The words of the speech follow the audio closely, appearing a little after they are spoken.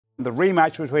The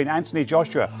rematch between Anthony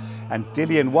Joshua and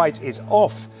Dillian Whyte is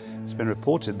off. It's been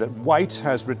reported that Whyte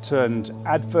has returned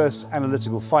adverse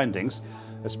analytical findings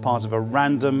as part of a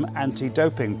random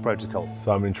anti-doping protocol.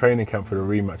 So I'm in training camp for the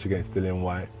rematch against Dillian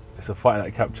Whyte. It's a fight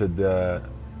that captured the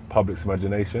public's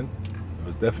imagination. It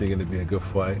was definitely going to be a good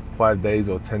fight. 5 days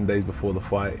or 10 days before the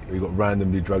fight, we got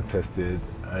randomly drug tested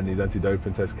and his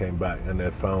anti-doping test came back and they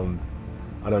found,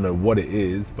 I don't know what it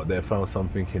is, but they found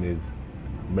something in his,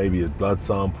 maybe his blood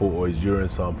sample or his urine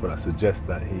sample that suggests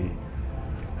that he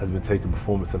has been taking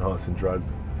performance-enhancing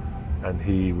drugs, and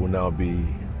he will now be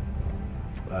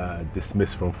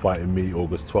dismissed from fighting me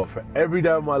August 12th. For every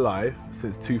day of my life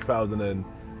since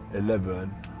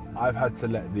 2011, I've had to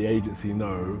let the agency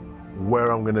know where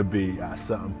I'm going to be at a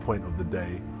certain point of the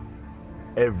day.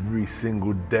 Every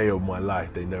single day of my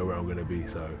life, they know where I'm going to be.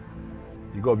 So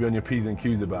you've got to be on your P's and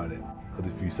Q's about it,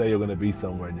 because if you say you're going to be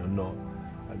somewhere and you're not,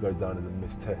 that goes down as a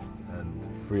missed test, and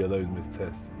 3 of those missed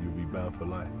tests, you'll be banned for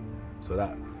life. So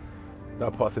that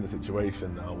part's in the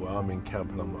situation now where I'm in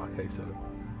camp and I'm like, okay, so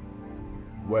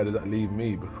where does that leave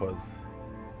me? Because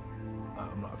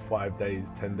I'm like 5 days,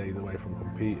 10 days away from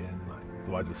competing. Like,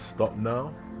 do I just stop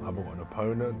now? I haven't got an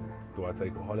opponent. Do I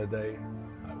take a holiday?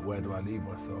 Like, where do I leave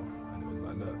myself? And it was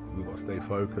like, look, we've got to stay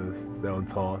focused, stay on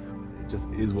task. It just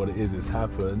is what it is. It's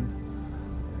happened.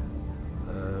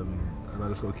 And I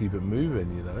just got to keep it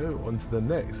moving, you know, on to the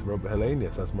next. Robert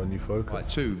Helenius, that's my new focus. Right,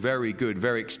 2 very good,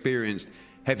 very experienced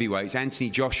heavyweights. Anthony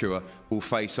Joshua will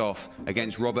face off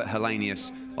against Robert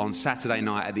Helenius on Saturday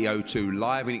night at the O2,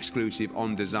 live and exclusive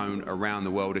on DAZN around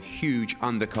the world. A huge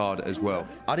undercard as well.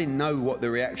 I didn't know what the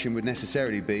reaction would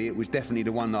necessarily be. It was definitely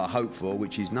the one that I hoped for,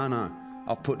 which is no,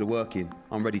 I've put the work in.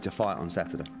 I'm ready to fight on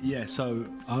Saturday. Yeah, so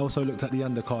I also looked at the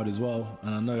undercard as well,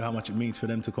 and I know how much it means for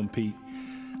them to compete.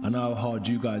 I know how hard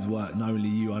you guys work, not only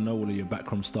you, I know all of your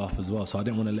backroom staff as well, so I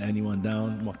didn't want to let anyone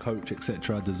down, my coach,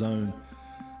 etc., DAZN.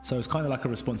 So it's kind of like a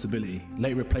responsibility.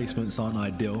 Late replacements aren't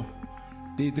ideal.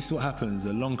 This is what happens. A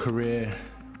long career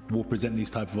will present these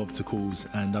type of obstacles,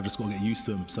 and I've just got to get used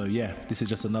to them. So yeah, this is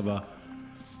just another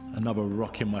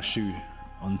rock in my shoe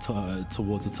on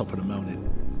towards the top of the mountain.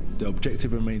 The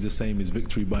objective remains the same, is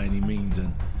victory by any means,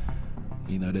 and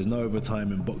you know, there's no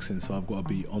overtime in boxing, so I've got to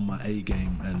be on my A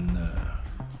game and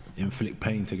inflict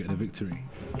pain to get the victory.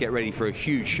 Get ready for a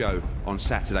huge show on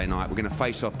Saturday night. We're going to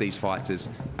face off these fighters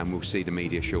and we'll see the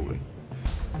media shortly.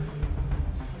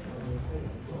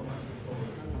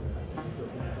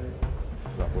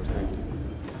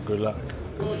 Good luck.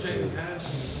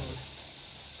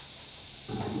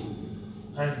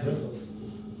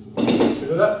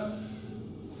 Should that?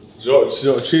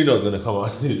 Chino's going to come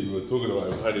out. We were talking about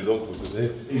him behind his uncle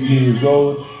today. 18 years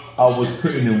old, I was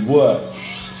putting in work.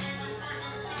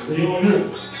 Are you on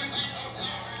route?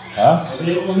 Huh? Are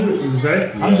you on route? What did you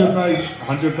say? Yeah.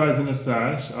 100 bags in a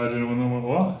stash. I didn't know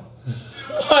what.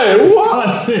 Hey, what? I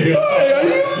see. Hey, are you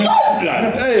mad,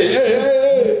 lad?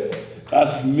 Hey.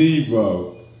 That's me,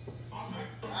 bro.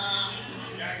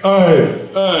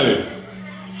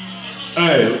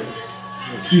 Hey.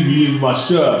 See me in my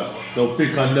shirt. Don't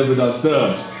think I never done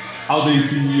dirt. I was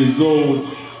 18 years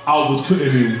old. I was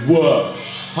putting in work.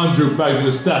 100 bags in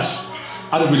a stash.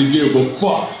 I don't really give a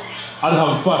fuck. I don't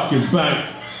have a fucking bank.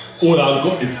 All I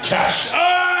got is cash.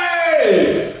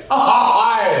 Hey!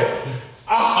 Alright!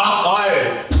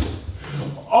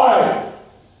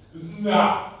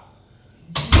 Nah.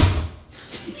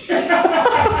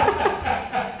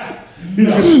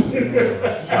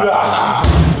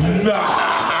 Nah.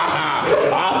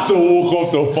 I have to walk off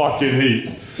the fucking heat.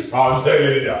 I'm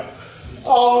telling you.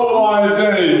 Oh my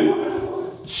day.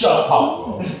 Shut up,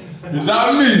 bro. Is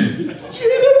that me?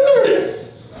 Jesus!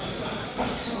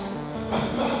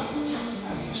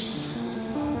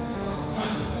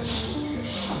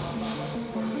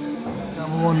 I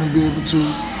want him to be able to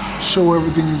show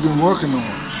everything he's been working on.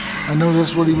 I know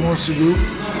that's what he wants to do,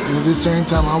 and at the same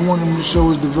time, I want him to show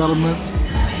his development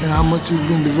and how much he's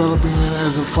been developing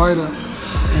as a fighter,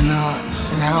 and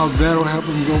how that'll help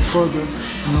him go further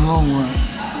in the long run.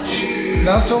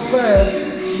 Not so fast.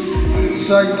 It's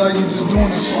like you're just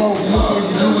doing it slow. Look what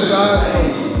you do with your eyes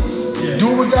closed. Do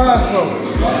it with your eyes closed.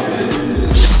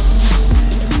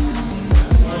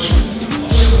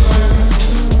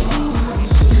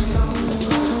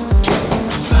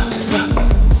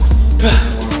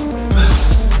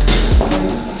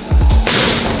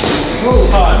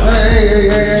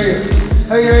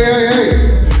 Hey.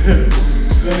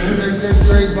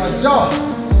 That's my jaw.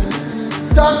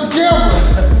 Stop the camera.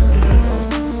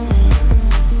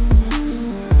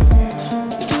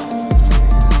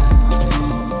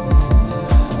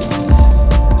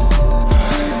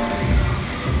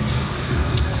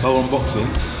 If I were on boxing,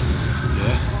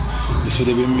 Yeah, this would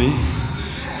have been me.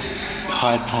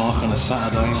 Hyde Park on a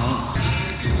Saturday night.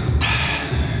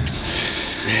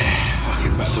 Yeah,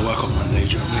 fucking back to work on Monday,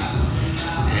 do you know what I mean?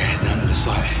 Yeah, down at the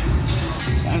site.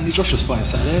 Anthony Joshua's fighting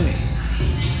Saturday, isn't he?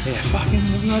 Yeah, fucking,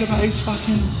 have you heard about his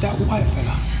fucking, that white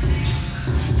fella?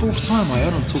 4th time I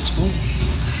heard on TalkSport.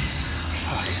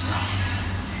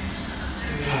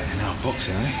 Fucking hell,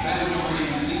 boxing, eh?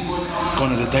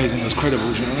 Gone are the days when it was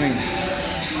credible, do you know what I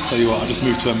mean? Tell you what, I just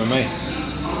moved to MMA.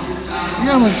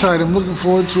 Yeah, I'm excited. I'm looking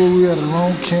forward to it. We had a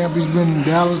long camp. He's been in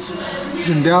Dallas. He's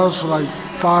in Dallas for like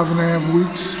 5.5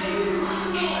 weeks.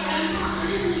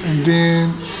 And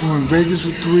then we were in Vegas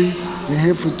for 3, and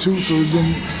here for 2, so we've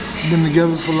been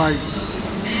together for like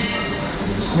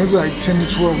maybe like 10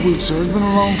 to 12 weeks, so it's been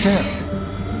a long camp.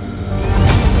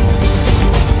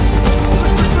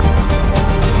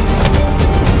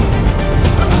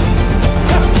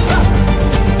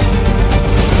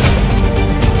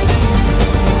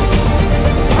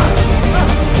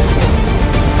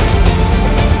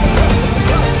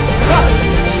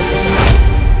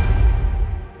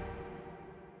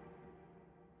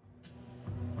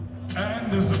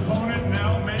 And his opponent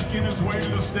now making his way to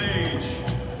the stage.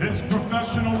 His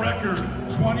professional record,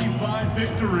 25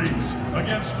 victories.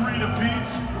 Against 3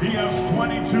 defeats, he has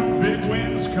 22 big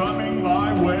wins coming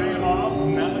by way of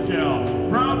Namakel.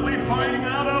 Proudly fighting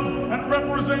out of and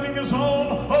representing his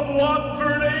home of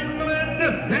Watford,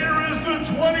 England. Here is the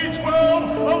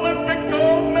 2012 Olympic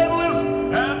gold medalist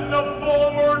and the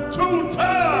former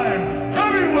 2-time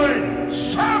heavyweight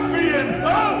champion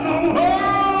of the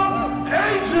world,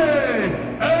 AJ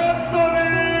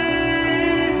Anthony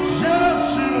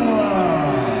Joshua.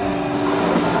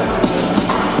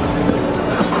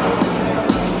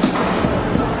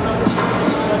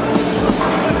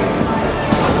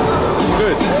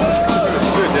 Good,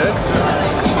 yeah?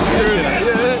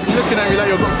 You're looking at me like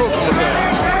you've got a problem or something.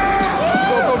 You've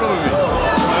got a problem with me.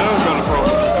 I don't got a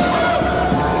problem.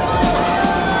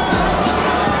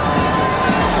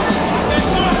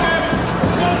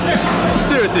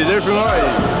 Seriously, is everything alright?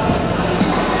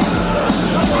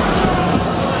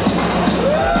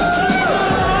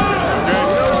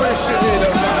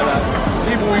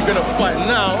 People we're gonna fight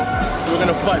now, we're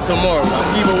gonna fight tomorrow. Like,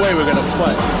 either way, we're gonna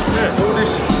fight. Yeah. So all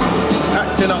this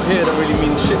acting up here don't really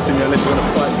mean shit to me unless you're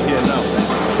gonna fight me here now. You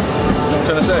know what I'm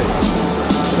trying to say?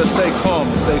 Let's stay calm,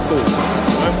 stay cool.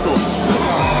 I'm cool.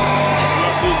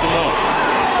 I'll see you tomorrow.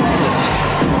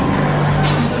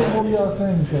 What are y'all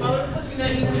saying to each other?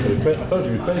 I told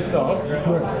you, we faced up. I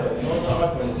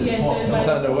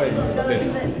turned away like this.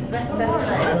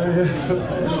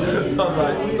 So I was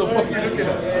like, what the fuck are you looking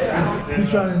at? He's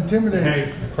trying to intimidate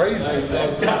you. Crazy.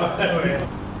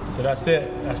 So that's it.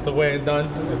 That's the weigh-in done.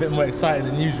 A bit more exciting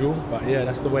than usual, but yeah,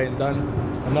 that's the weigh-in done.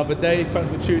 Another day. Thanks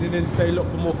for tuning in. Stay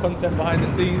locked for more content behind the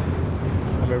scenes.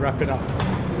 And we're wrapping up.